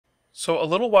So a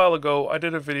little while ago, I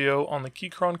did a video on the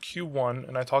Keychron Q1,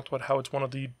 and I talked about how it's one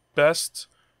of the best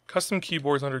custom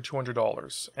keyboards under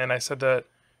 $200. And I said that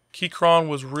Keychron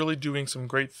was really doing some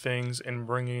great things in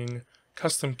bringing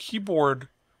custom keyboard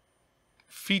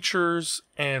features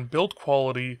and build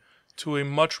quality to a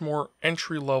much more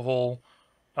entry-level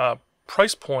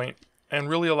price point, and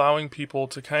really allowing people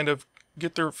to kind of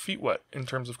get their feet wet in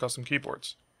terms of custom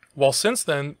keyboards. Well, since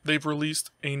then, they've released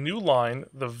a new line,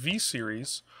 the V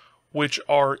series, which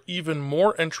are even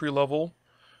more entry level.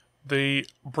 They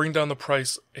bring down the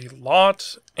price a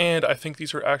lot, and I think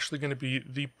these are actually going to be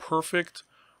the perfect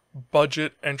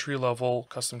budget entry level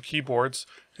custom keyboards.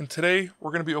 And today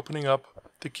we're going to be opening up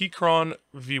the Keychron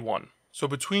V1. So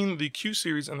between the Q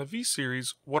series and the V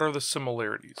series, what are the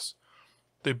similarities?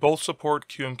 They both support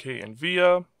QMK and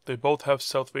VIA. They both have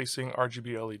south-facing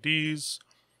RGB LEDs.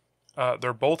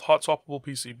 They're both hot swappable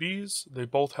PCBs. They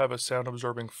both have a sound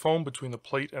absorbing foam between the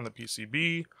plate and the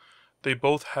PCB. They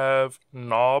both have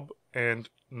knob and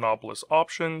knobless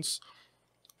options.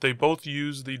 They both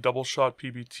use the double shot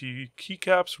PBT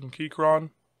keycaps from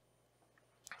Keychron.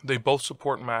 They both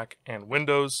support Mac and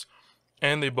Windows,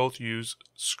 and they both use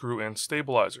screw-in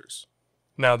stabilizers.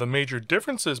 Now, the major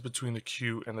differences between the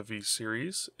Q and the V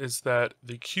series is that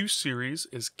the Q series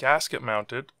is gasket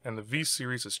mounted and the V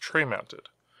series is tray mounted.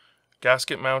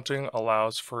 Gasket mounting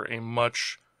allows for a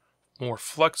much more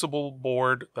flexible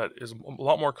board that is a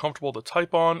lot more comfortable to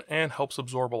type on and helps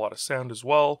absorb a lot of sound as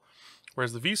well,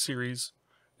 whereas the V series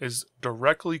is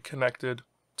directly connected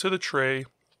to the tray,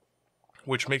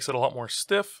 which makes it a lot more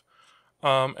stiff,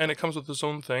 and it comes with its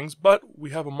own things, but we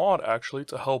have a mod actually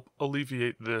to help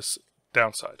alleviate this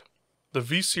downside. The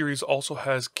V series also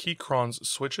has Keychron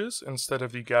switches instead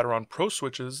of the Gateron Pro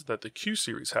switches that the Q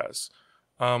series has.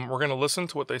 We're going to listen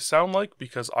to what they sound like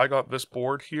because I got this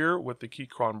board here with the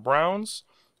Keychron Browns,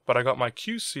 but I got my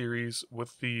Q series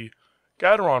with the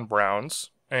Gateron Browns,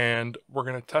 and we're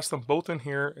going to test them both in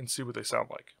here and see what they sound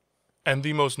like. And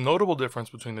the most notable difference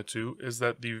between the two is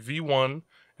that the V1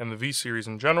 and the V series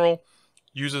in general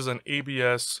uses an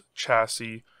ABS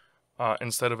chassis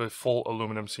instead of a full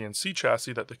aluminum CNC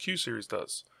chassis that the Q series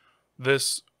does.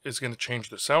 This is going to change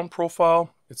the sound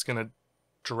profile, it's going to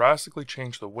drastically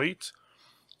change the weight,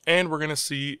 and we're going to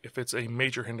see if it's a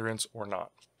major hindrance or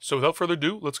not. So without further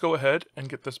ado, let's go ahead and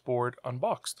get this board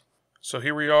unboxed. So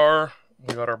here we are,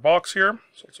 we got our box here,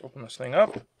 so let's open this thing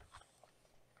up.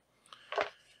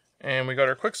 And we got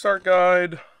our quick start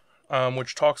guide,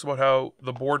 which talks about how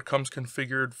the board comes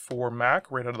configured for Mac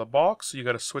right out of the box. So you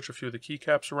got to switch a few of the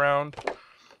keycaps around.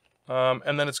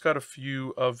 And then it's got a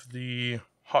few of the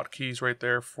hotkeys right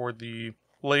there for the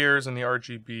layers and the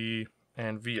RGB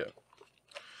and VIA.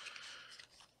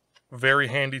 Very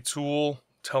handy tool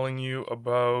telling you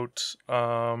about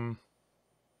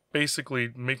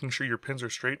basically making sure your pins are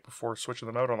straight before switching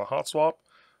them out on the hot swap.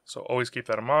 So always keep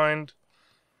that in mind.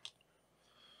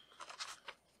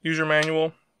 User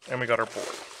manual, and we got our board.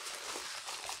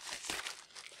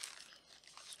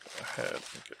 Let's go ahead and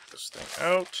get this thing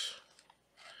out.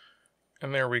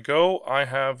 And there we go. I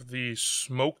have the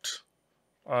smoked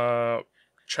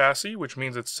chassis, which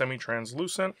means it's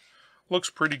semi-translucent. Looks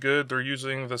pretty good. They're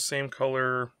using the same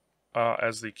color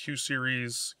as the Q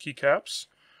series keycaps.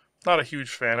 Not a huge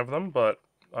fan of them, but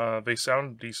they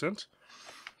sound decent.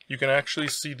 You can actually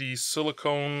see the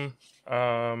silicone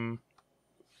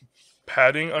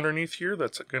padding underneath here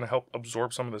that's going to help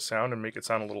absorb some of the sound and make it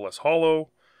sound a little less hollow.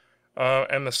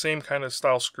 And the same kind of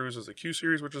style screws as the Q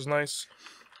series, which is nice.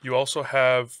 You also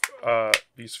have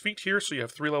these feet here, so you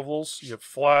have 3 levels. You have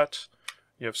flat,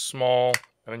 you have small,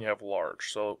 and then you have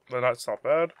large. So that's not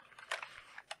bad.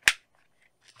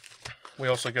 We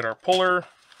also get our puller.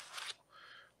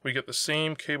 We get the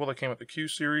same cable that came with the Q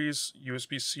series,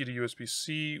 USB-C to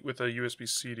USB-C with a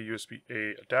USB-C to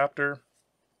USB-A adapter.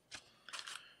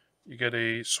 You get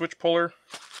a switch puller,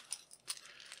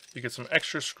 you get some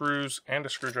extra screws and a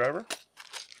screwdriver,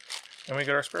 and we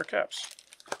get our spare caps.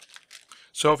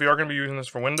 So if you are going to be using this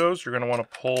for Windows, you're going to want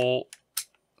to pull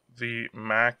the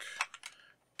Mac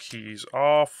keys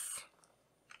off.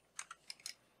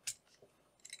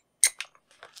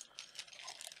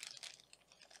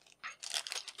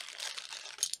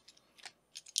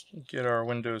 Get our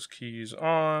Windows keys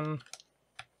on.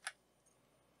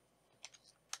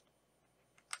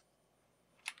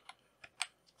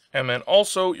 And then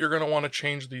also, you're going to want to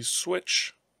change the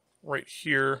switch right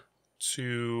here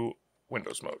to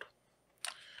Windows mode.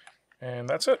 And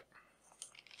that's it.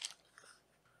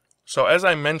 So as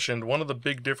I mentioned, one of the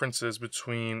big differences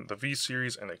between the V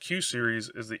series and the Q series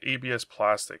is the ABS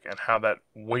plastic and how that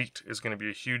weight is going to be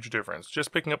a huge difference.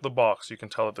 Just picking up the box, you can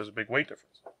tell that there's a big weight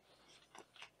difference.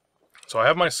 So I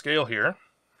have my scale here.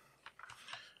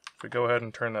 If we go ahead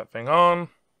and turn that thing on,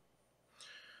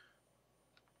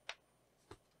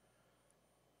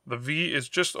 the V is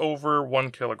just over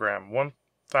 1 kilogram,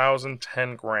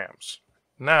 1,010 grams.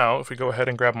 Now, if we go ahead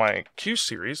and grab my Q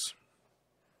series,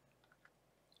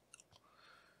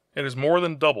 it is more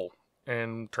than double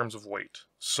in terms of weight.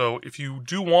 So if you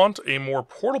do want a more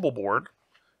portable board,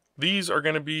 these are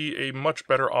going to be a much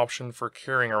better option for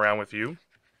carrying around with you.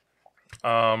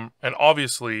 And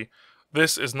obviously,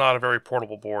 this is not a very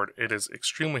portable board. It is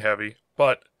extremely heavy,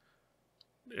 but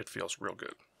it feels real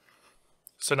good.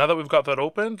 So now that we've got that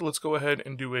opened, let's go ahead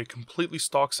and do a completely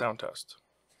stock sound test.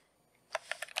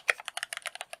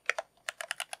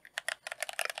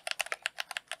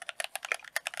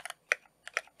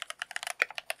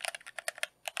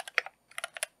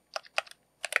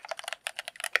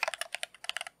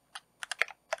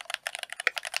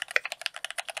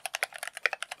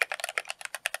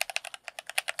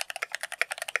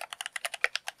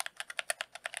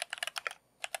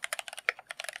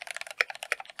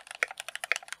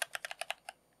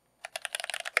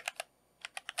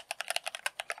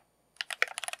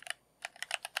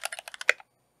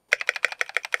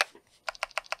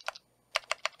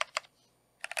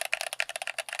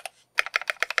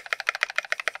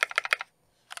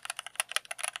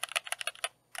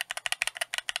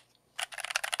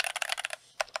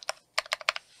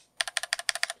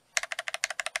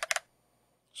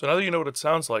 So now that you know what it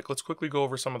sounds like, let's quickly go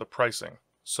over some of the pricing.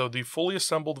 So the fully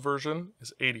assembled version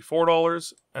is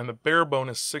 $84 and the bare bone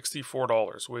is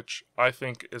 $64, which I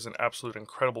think is an absolute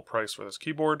incredible price for this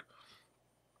keyboard.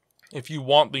 If you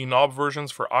want the knob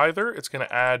versions for either, it's going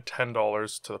to add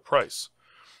 $10 to the price.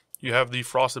 You have the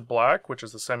frosted black, which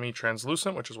is the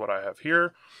semi-translucent, which is what I have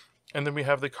here. And then we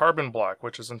have the carbon black,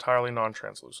 which is entirely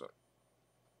non-translucent.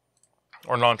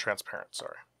 Or non-transparent,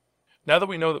 sorry. Now that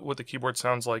we know what the keyboard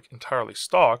sounds like entirely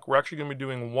stock, we're actually going to be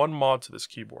doing one mod to this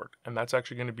keyboard, and that's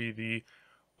actually going to be the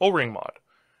O-ring mod.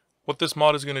 What this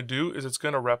mod is going to do is it's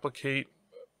going to replicate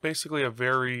basically a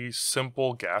very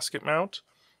simple gasket mount,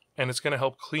 and it's going to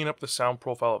help clean up the sound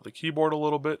profile of the keyboard a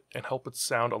little bit and help it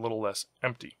sound a little less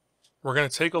empty. We're going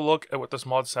to take a look at what this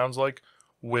mod sounds like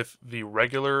with the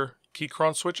regular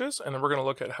Keychron switches, and then we're going to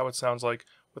look at how it sounds like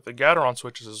with the Gateron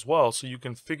switches as well, so you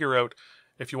can figure out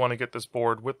if you want to get this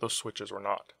board with those switches or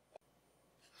not.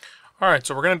 Alright,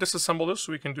 so we're going to disassemble this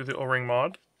so we can do the O-ring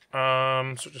mod.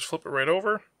 So just flip it right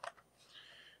over.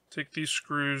 Take these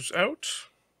screws out.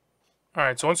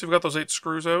 Alright, so once you've got those 8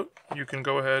 screws out, you can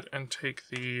go ahead and take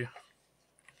the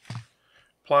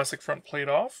plastic front plate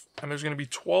off. And there's going to be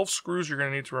 12 screws you're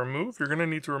going to need to remove. You're going to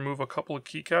need to remove a couple of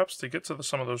keycaps to get to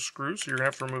some of those screws. So you're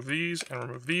going to have to remove these and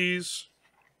remove these,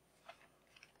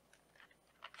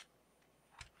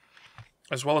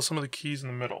 as well as some of the keys in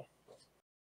the middle.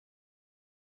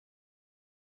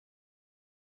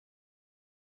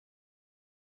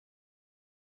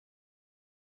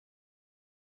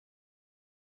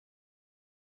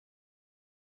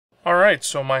 Alright,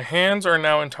 so my hands are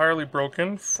now entirely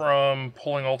broken from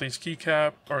pulling all these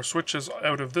keycap or switches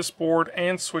out of this board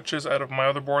and switches out of my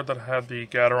other board that had the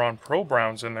Gateron Pro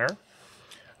Browns in there.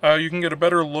 You can get a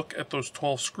better look at those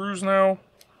 12 screws now,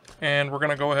 and we're going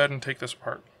to go ahead and take this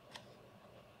apart.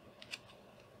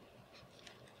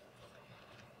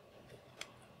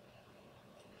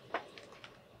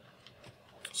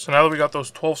 So now that we got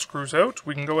those 12 screws out,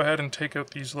 we can go ahead and take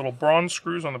out these little bronze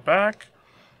screws on the back,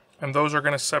 and those are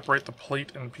going to separate the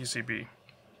plate and the PCB.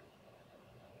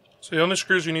 So the only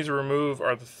screws you need to remove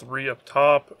are the 3 up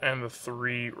top and the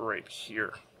 3 right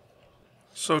here.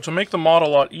 So to make the mod a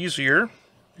lot easier,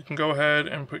 you can go ahead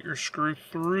and put your screw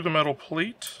through the metal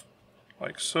plate,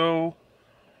 like so.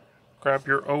 Grab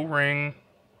your O-ring.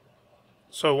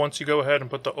 So once you go ahead and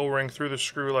put the O-ring through the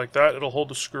screw like that, it'll hold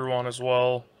the screw on as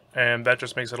well. And that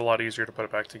just makes it a lot easier to put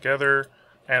it back together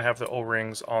and have the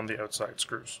O-rings on the outside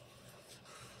screws.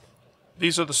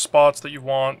 These are the spots that you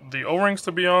want the O-rings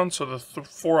to be on, so the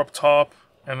 4 up top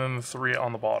and then the 3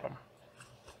 on the bottom.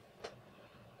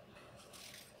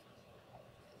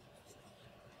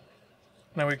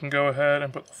 Now we can go ahead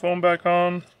and put the foam back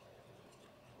on.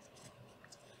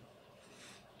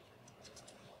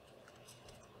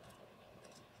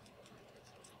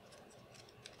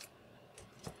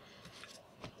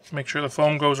 Make sure the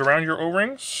foam goes around your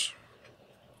O-rings.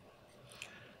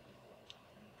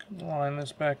 Line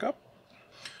this back up.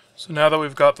 So now that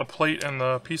we've got the plate and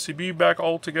the PCB back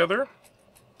all together,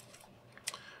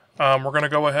 we're going to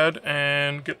go ahead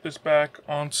and get this back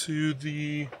onto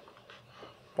the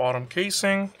bottom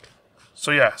casing.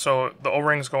 So yeah, so the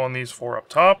O-rings go on these 4 up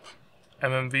top,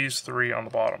 and then these 3 on the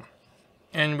bottom.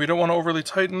 And we don't want to overly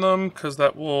tighten them because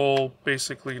that will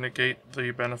basically negate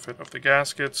the benefit of the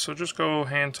gaskets. So just go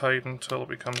hand tight until it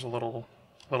becomes a little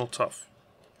tough.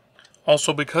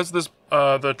 Also, because this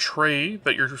the tray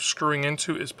that you're screwing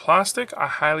into is plastic, I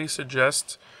highly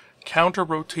suggest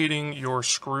counter-rotating your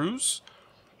screws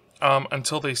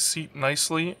until they seat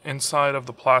nicely inside of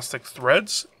the plastic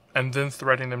threads, and then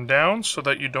threading them down so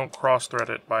that you don't cross-thread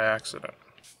it by accident.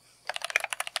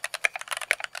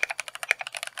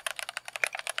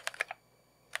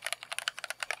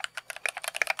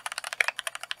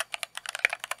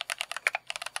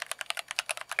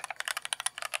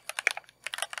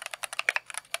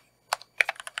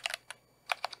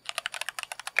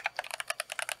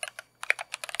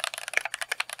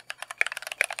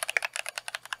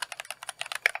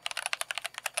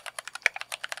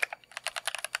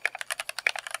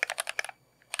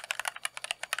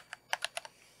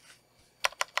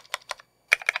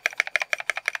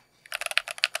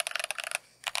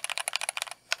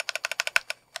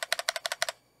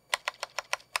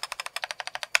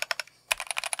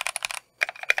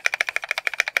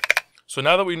 So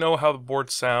now that we know how the board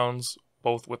sounds,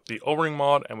 both with the O-ring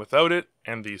mod and without it,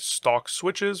 and the stock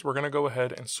switches, we're going to go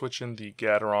ahead and switch in the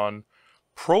Gateron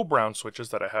Pro Brown switches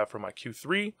that I have for my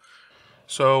Q3.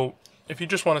 So if you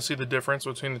just want to see the difference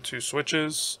between the two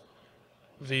switches,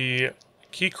 the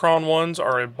Keychron ones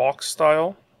are a box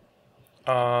style.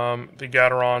 The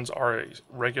Gaterons are a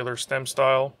regular stem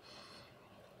style.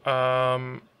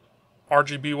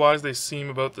 RGB wise, they seem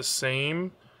about the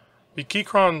same. The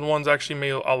Keychron ones actually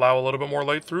may allow a little bit more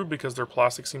light through because their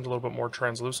plastic seems a little bit more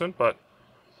translucent, but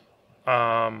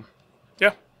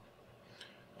yeah.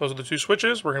 Those are the two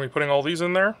switches. We're going to be putting all these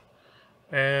in there,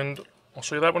 and I'll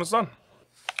show you that when it's done.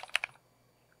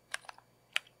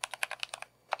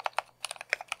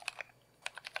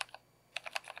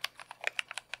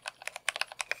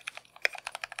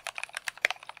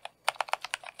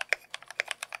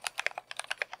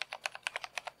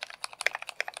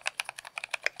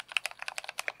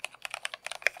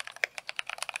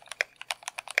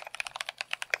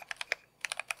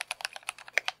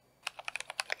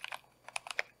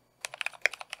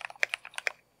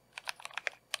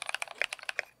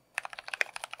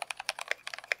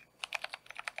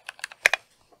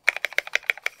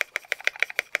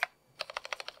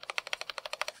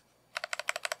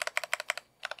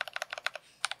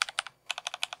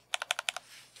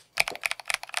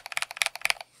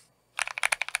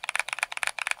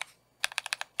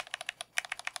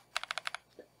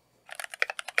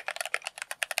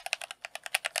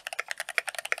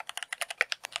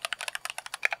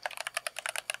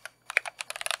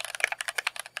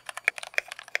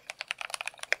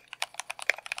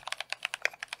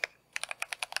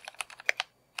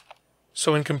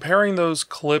 So in comparing those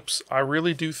clips, I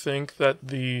really do think that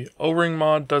the O-ring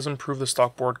mod does improve the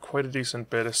stock board quite a decent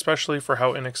bit, especially for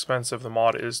how inexpensive the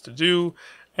mod is to do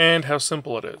and how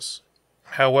simple it is.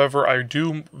 However, I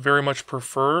do very much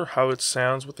prefer how it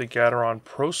sounds with the Gateron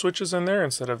Pro switches in there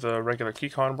instead of the regular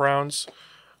Keychron Browns.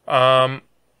 But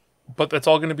that's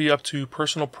all going to be up to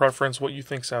personal preference, what you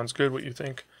think sounds good, what you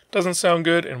think doesn't sound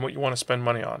good, and what you want to spend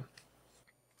money on.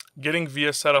 Getting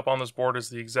VIA set up on this board is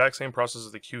the exact same process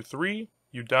as the Q3.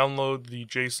 You download the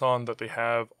JSON that they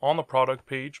have on the product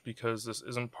page because this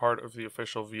isn't part of the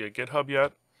official VIA GitHub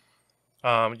yet.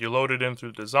 You load it in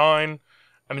through design,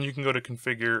 and then you can go to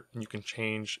configure and you can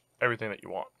change everything that you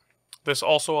want. This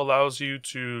also allows you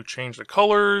to change the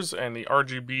colors and the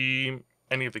RGB,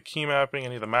 any of the key mapping,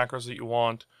 any of the macros that you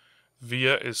want.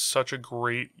 VIA is such a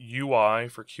great UI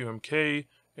for QMK.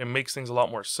 It makes things a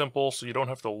lot more simple, so you don't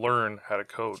have to learn how to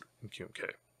code in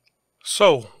QMK.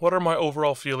 So, what are my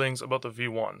overall feelings about the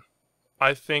V1?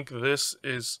 I think this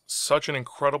is such an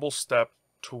incredible step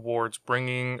towards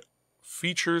bringing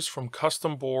features from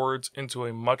custom boards into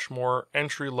a much more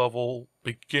entry-level,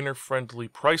 beginner-friendly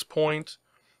price point.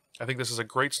 I think this is a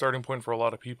great starting point for a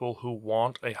lot of people who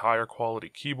want a higher quality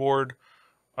keyboard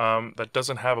that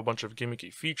doesn't have a bunch of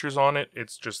gimmicky features on it.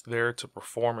 It's just there to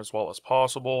perform as well as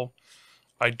possible.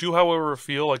 I do, however,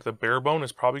 feel like the barebone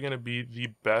is probably going to be the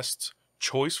best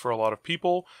choice for a lot of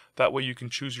people. That way you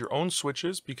can choose your own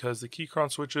switches because the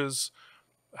Keychron switches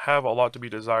have a lot to be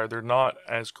desired. They're not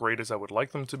as great as I would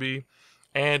like them to be.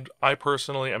 And I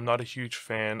personally am not a huge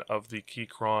fan of the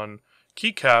Keychron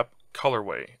keycap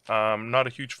colorway. Not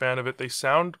a huge fan of it. They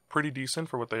sound pretty decent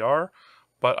for what they are,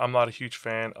 but I'm not a huge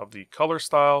fan of the color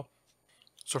style.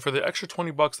 So for the extra 20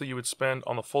 bucks that you would spend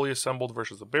on the fully assembled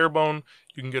versus the barebone,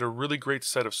 you can get a really great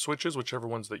set of switches, whichever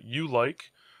ones that you like.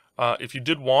 If you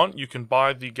did want, you can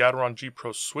buy the Gateron G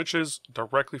Pro switches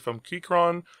directly from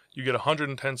Keychron. You get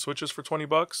 110 switches for 20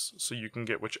 bucks, so you can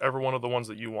get whichever one of the ones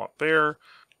that you want there.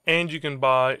 And you can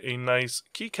buy a nice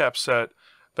keycap set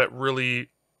that really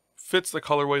fits the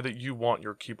colorway that you want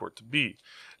your keyboard to be.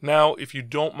 Now, if you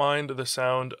don't mind the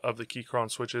sound of the Keychron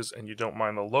switches and you don't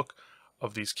mind the look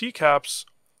of these keycaps,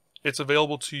 it's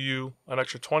available to you an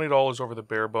extra $20 over the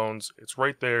bare bones. It's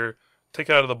right there. Take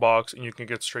it out of the box and you can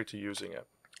get straight to using it.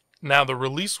 Now, the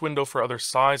release window for other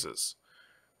sizes.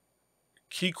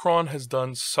 Keychron has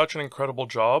done such an incredible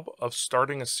job of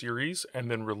starting a series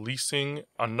and then releasing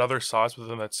another size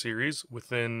within that series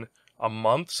within a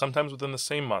month, sometimes within the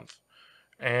same month.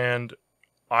 And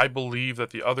I believe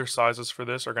that the other sizes for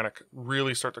this are going to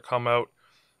really start to come out.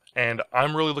 And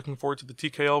I'm really looking forward to the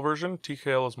TKL version.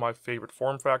 TKL is my favorite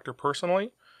form factor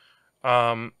personally.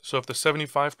 So if the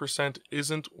 75%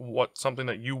 isn't something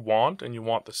that you want, and you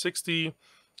want the 60,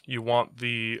 you want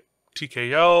the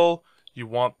TKL, you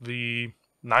want the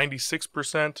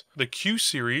 96%, the Q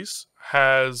series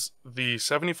has the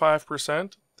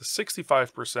 75%, the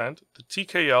 65%, the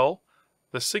TKL,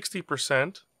 the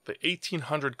 60%, the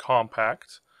 1800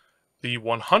 compact, the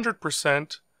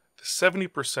 100%, the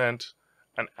 70%,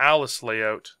 an Alice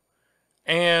layout,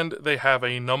 and they have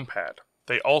a numpad.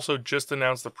 They also just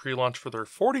announced the pre-launch for their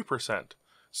 40%.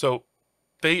 So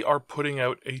they are putting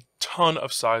out a ton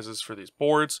of sizes for these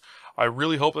boards. I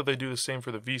really hope that they do the same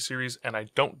for the V series, and I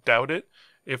don't doubt it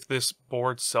if this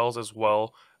board sells as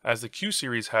well as the Q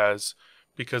series has,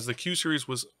 because the Q series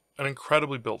was an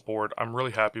incredibly built board. I'm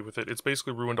really happy with it. It's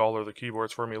basically ruined all of the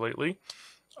keyboards for me lately.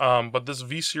 But this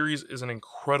V series is an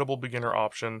incredible beginner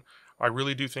option. I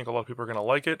really do think a lot of people are going to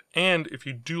like it. And if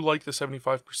you do like the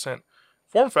 75%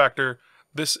 form factor,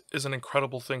 this is an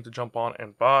incredible thing to jump on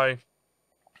and buy.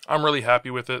 I'm really happy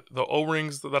with it. The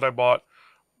O-rings that I bought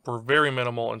were very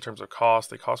minimal in terms of cost.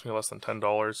 They cost me less than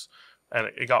 $10. And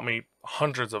it got me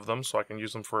hundreds of them, so I can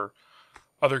use them for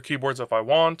other keyboards if I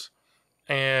want.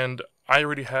 And I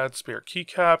already had spare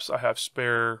keycaps. I have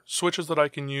spare switches that I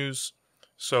can use.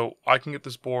 So I can get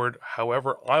this board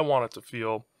however I want it to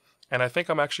feel. And I think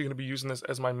I'm actually going to be using this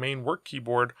as my main work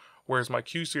keyboard, whereas my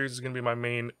Q series is going to be my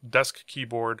main desk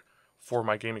keyboard for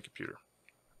my gaming computer.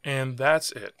 And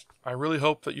that's it. I really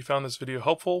hope that you found this video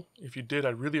helpful. If you did,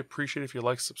 I'd really appreciate it if you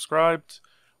liked, subscribed.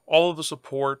 All of the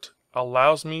support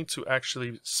allows me to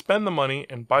actually spend the money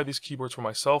and buy these keyboards for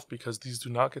myself, because these do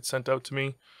not get sent out to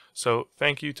me. So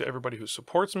thank you to everybody who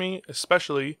supports me,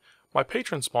 especially my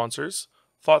patron sponsors,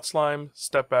 Thought Slime,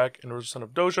 Step Back, and Rosa Son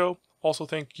of Dojo. Also,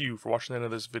 thank you for watching the end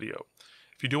of this video.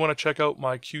 If you do want to check out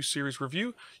my Q series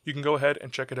review, you can go ahead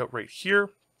and check it out right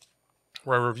here,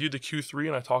 where I reviewed the Q3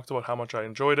 and I talked about how much I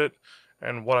enjoyed it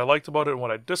and what I liked about it and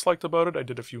what I disliked about it. I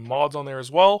did a few mods on there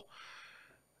as well.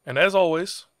 And as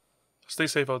always, stay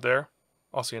safe out there.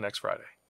 I'll see you next Friday.